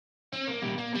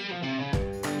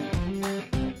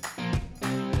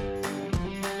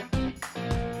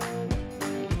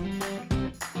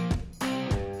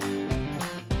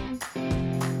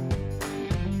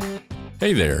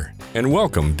Hey there, and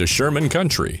welcome to Sherman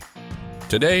Country.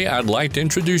 Today I'd like to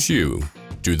introduce you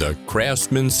to the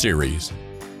Craftsman Series.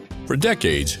 For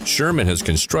decades, Sherman has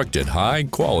constructed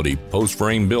high-quality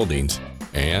post-frame buildings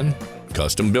and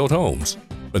custom-built homes.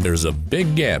 But there's a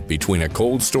big gap between a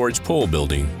cold storage pole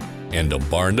building and a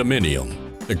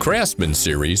Barndominium. The Craftsman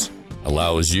Series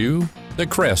allows you, the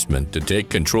craftsman, to take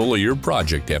control of your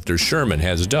project after Sherman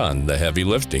has done the heavy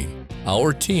lifting.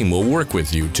 Our team will work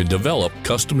with you to develop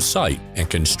custom site and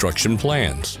construction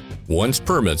plans. Once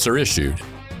permits are issued,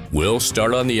 we'll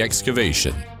start on the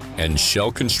excavation and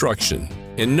shell construction.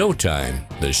 In no time,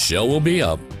 the shell will be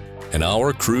up and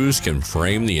our crews can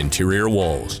frame the interior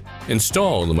walls,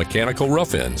 install the mechanical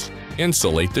rough ends,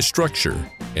 insulate the structure,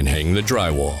 and hang the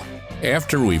drywall.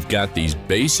 After we've got these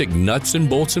basic nuts and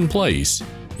bolts in place,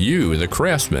 you, the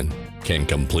craftsman, can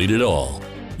complete it all,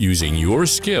 using your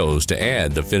skills to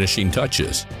add the finishing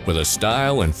touches with a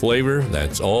style and flavor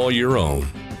that's all your own,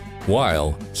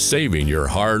 while saving your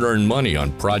hard-earned money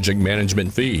on project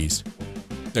management fees.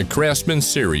 The Craftsman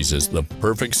Series is the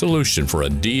perfect solution for a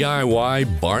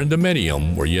DIY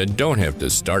Barndominium where you don't have to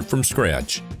start from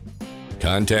scratch.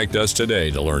 Contact us today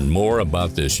to learn more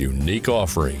about this unique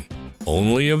offering,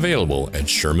 only available at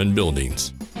Sherman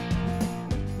Buildings.